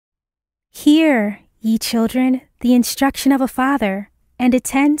Hear, ye children, the instruction of a father, and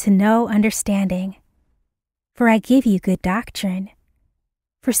attend to know understanding. For I give you good doctrine.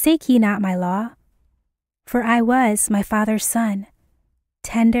 Forsake ye not my law. For I was my father's son,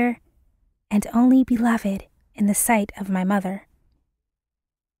 tender and only beloved in the sight of my mother.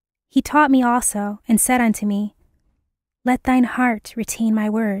 He taught me also, and said unto me, Let thine heart retain my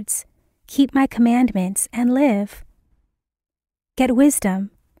words, keep my commandments, and live. Get wisdom,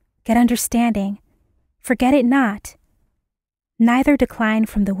 get understanding, forget it not, neither decline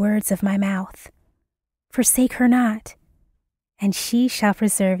from the words of my mouth. Forsake her not, and she shall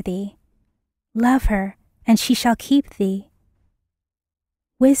preserve thee. Love her, and she shall keep thee.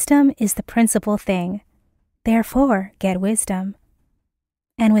 Wisdom is the principal thing, therefore get wisdom.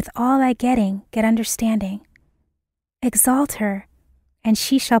 And with all thy getting, get understanding. Exalt her, and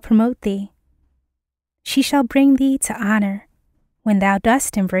she shall promote thee. She shall bring thee to honor, when thou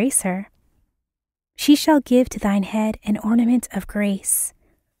dost embrace her. She shall give to thine head an ornament of grace.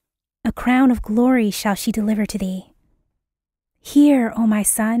 A crown of glory shall she deliver to thee. Hear, O my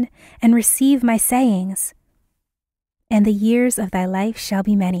son, and receive my sayings. And the years of thy life shall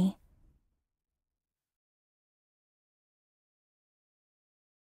be many.